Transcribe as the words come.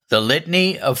The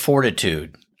Litany of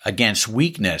Fortitude against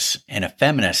weakness and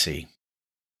effeminacy.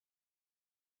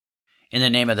 In the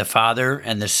name of the Father,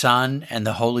 and the Son, and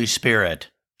the Holy Spirit.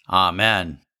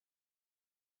 Amen.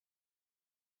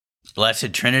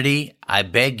 Blessed Trinity, I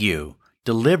beg you,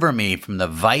 deliver me from the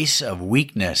vice of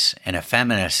weakness and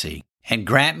effeminacy, and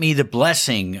grant me the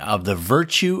blessing of the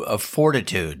virtue of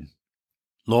fortitude.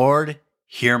 Lord,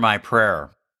 hear my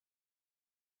prayer.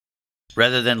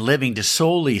 Rather than living to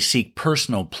solely seek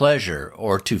personal pleasure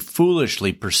or to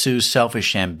foolishly pursue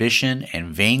selfish ambition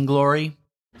and vainglory,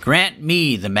 grant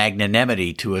me the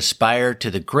magnanimity to aspire to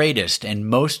the greatest and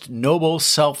most noble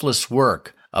selfless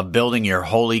work of building your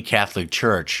holy Catholic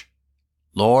Church.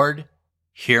 Lord,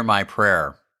 hear my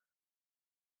prayer.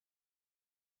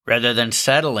 Rather than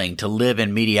settling to live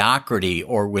in mediocrity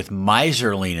or with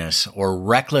miserliness or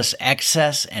reckless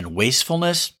excess and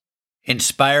wastefulness,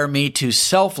 inspire me to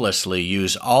selflessly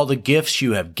use all the gifts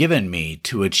you have given me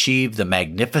to achieve the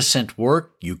magnificent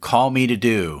work you call me to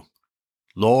do.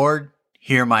 Lord,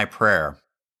 hear my prayer.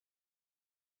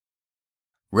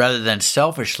 Rather than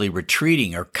selfishly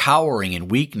retreating or cowering in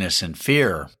weakness and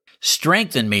fear,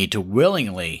 strengthen me to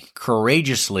willingly,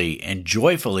 courageously, and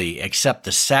joyfully accept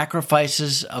the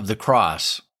sacrifices of the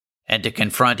cross, and to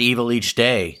confront evil each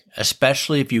day,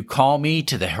 especially if you call me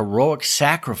to the heroic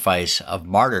sacrifice of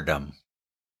martyrdom.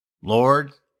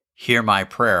 Lord, hear my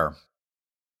prayer.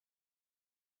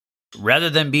 Rather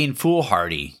than being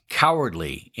foolhardy,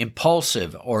 cowardly,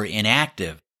 impulsive, or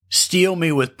inactive, steel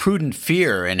me with prudent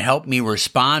fear and help me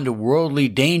respond to worldly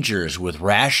dangers with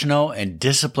rational and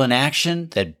disciplined action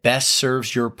that best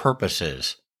serves your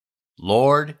purposes.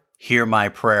 Lord, hear my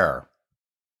prayer.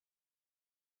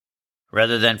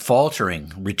 Rather than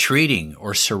faltering, retreating,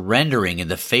 or surrendering in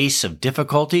the face of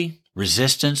difficulty,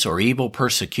 resistance, or evil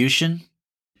persecution,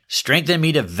 strengthen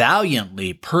me to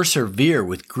valiantly persevere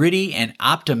with gritty and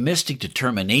optimistic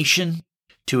determination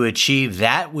to achieve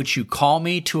that which you call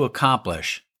me to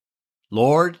accomplish.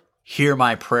 Lord, hear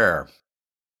my prayer.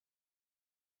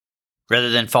 Rather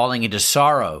than falling into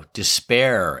sorrow,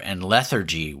 despair, and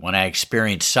lethargy when I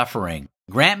experience suffering,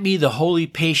 grant me the holy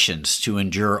patience to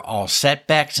endure all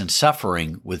setbacks and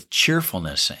suffering with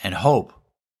cheerfulness and hope.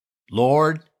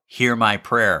 Lord, hear my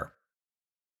prayer.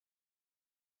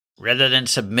 Rather than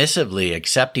submissively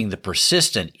accepting the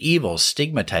persistent evil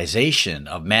stigmatization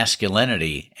of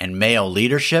masculinity and male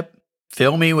leadership,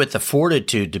 fill me with the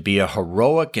fortitude to be a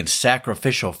heroic and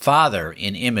sacrificial father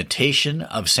in imitation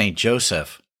of Saint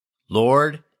Joseph.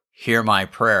 Lord, hear my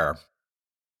prayer.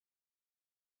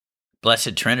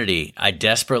 Blessed Trinity, I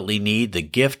desperately need the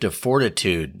gift of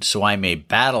fortitude so I may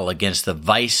battle against the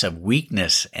vice of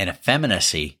weakness and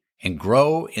effeminacy and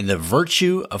grow in the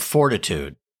virtue of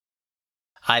fortitude.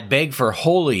 I beg for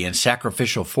holy and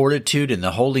sacrificial fortitude in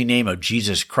the holy name of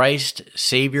Jesus Christ,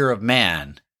 Savior of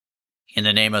man. In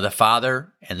the name of the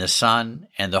Father, and the Son,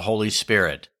 and the Holy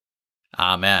Spirit.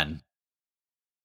 Amen.